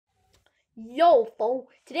Yo, fo,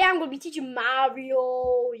 today I'm gonna be teaching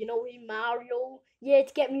Mario, you know him, Mario. Yeah,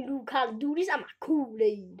 to get me to Call of Duty, I'm a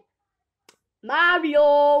Kool-Aid.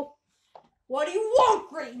 Mario! What do you want,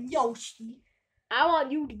 Green Yoshi? I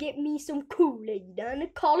want you to get me some Kool-Aid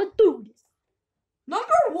and Call of Duty. Number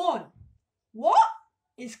 1, what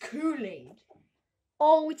is Kool-Aid?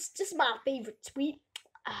 Oh, it's just my favorite sweet.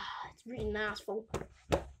 It's really nice, fo.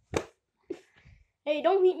 Hey,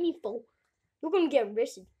 don't hit me, fo. You're gonna get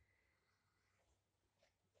arrested.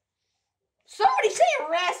 Somebody say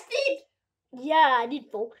arrested? Yeah, I did,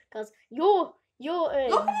 fo. Cause you're Look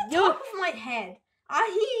at the top of my head.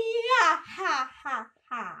 Ha ha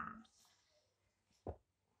ha.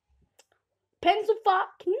 Pencil Fart,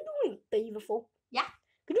 can you do me a favor, fo? Yeah.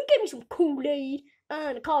 Can you get me some Kool-Aid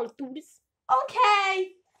and a Call of Duty? Okay.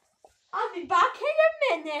 I'll be back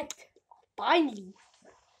in a minute. Finally.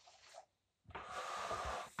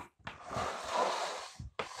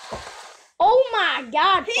 Oh my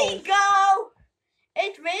God, Here you folks. go.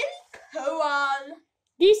 It's really cool.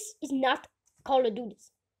 This is not Call of Duty.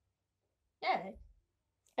 Yeah.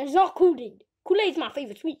 And it's not Kool-Aid. Kool-Aid is my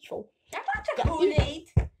favorite sweet, folks. That's not a Kool-Aid.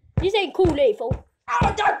 This ain't Kool-Aid, folks. I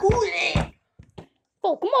want that Kool-Aid.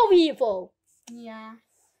 Folks, come over here, folks. Yeah.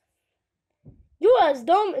 You're as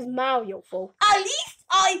dumb as Mario, folks. At least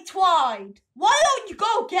I tried. Why don't you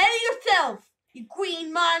go get it yourself, you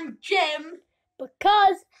Green Man Jim?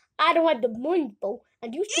 Because I don't have the money, folks.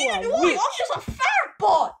 And you two are Either way, rich. I'm just a fat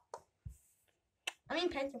bot. I mean,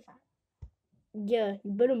 pencil fat. Yeah,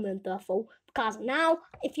 you better mint that, folks. Because now,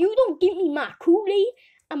 if you don't give me my Kool-Aid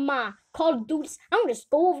and my Call of Duty, I'm going to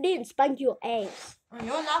go over there and spank your ass. And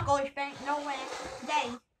you're not going to spank no ass today.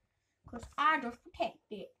 Because I just protect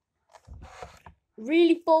it.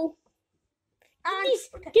 Really, folks?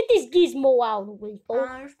 Get this gizmo out of the way, folks.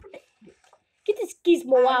 I just protect it. Get this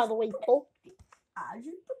gizmo out of the way, folks. I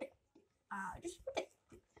just protect it. I just protect it.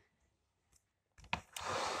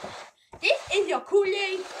 This is your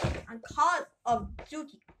Kool-Aid and Call of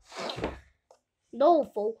Duty. No,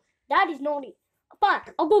 folks. That is not it. Fine,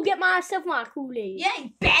 I'll go get myself my Kool-Aid. Yeah,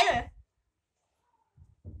 you better.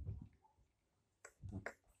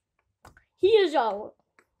 Here's your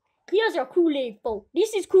Kool-Aid, folks.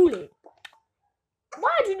 This is Kool-Aid.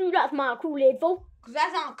 Why'd you do that to my Kool-Aid, folks? Because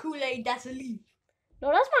that's not Kool-Aid, that's a leaf.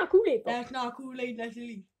 No, that's my Kool-Aid, folks. That's not Kool-Aid, that's a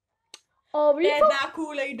leaf. Oh, really, That's folks? not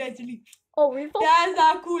Kool-Aid, that's a leaf. Oh, really, folks? That's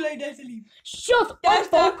not Kool-Aid, that's a leaf. Shut up, That's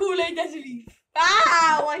folks. not Kool-Aid, that's a leaf.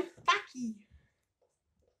 Ah, my fucky.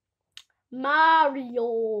 Mario.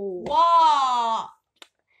 What?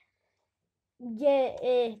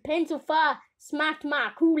 Yeah, Pencil Fire smacked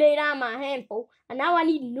my Kool-Aid out of my hand, folks. And now I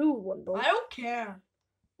need a new one, bro. I don't care.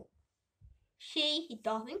 He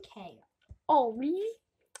doesn't care. Oh, really?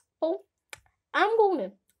 Oh, I'm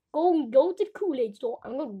gonna go to the Kool-Aid store.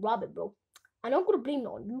 I'm gonna rob it, bro. And I'm gonna blame it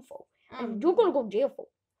on you, folks. And you're gonna go to jail,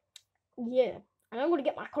 folks. Yeah. And I'm gonna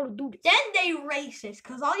get my Call of Duty. Then they racist,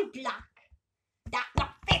 cause I'm black. That's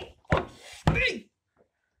not fair.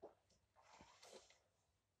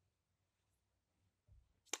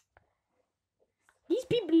 These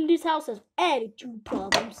people in this house have attitude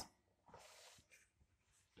problems.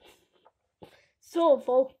 So,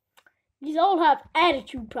 folks, these all have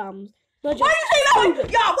attitude problems. Not just Why do you say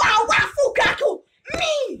that? Yeah, wow, waffle cackle.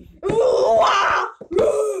 Me.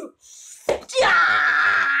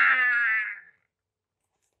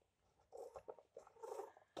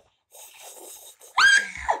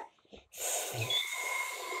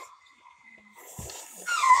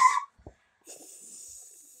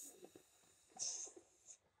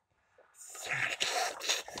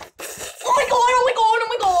 Oh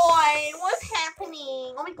my god, what's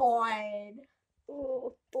happening? Oh my god.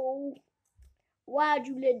 Oh, fool. Why'd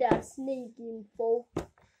you let that snake in, fool?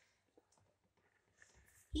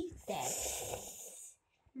 He's dead.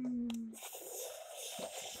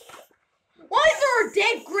 Why is there a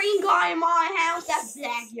dead green guy in my house? That's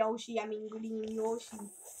black Yoshi, I mean green Yoshi.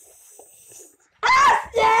 Ah,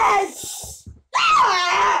 dead!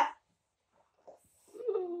 Ah!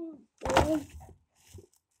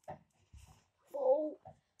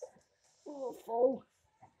 Oh,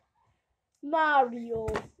 Mario.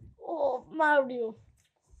 Oh, Mario.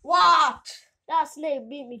 What? That snake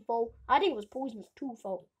bit me, fool. I think it was poisonous too,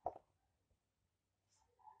 fool.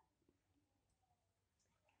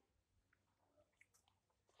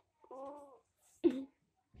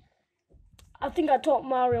 I think I taught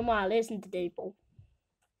Mario my lesson today, fool.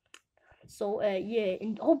 So, yeah,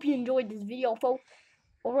 and hope you enjoyed this video, folks.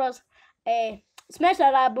 Or else, smash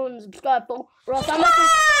that like button and subscribe, folks. Or else I'm not gonna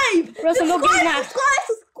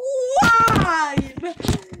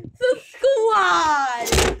Subscribe!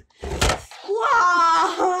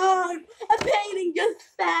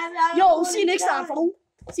 see you next time, folks.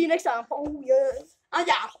 See you next time. Oh, yes. I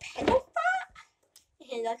got a pedo fat.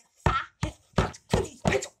 He likes fat.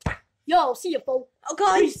 Yo, see you, folks. Oh,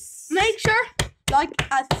 guys, make sure like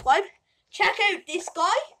and subscribe. Check out this guy.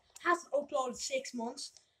 Hasn't uploaded 6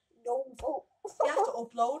 months. No, folks. You have to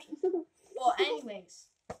upload. Well, anyways,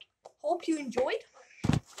 hope you enjoyed.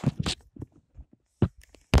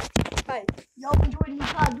 Hey, y'all enjoyed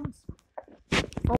these cartoons.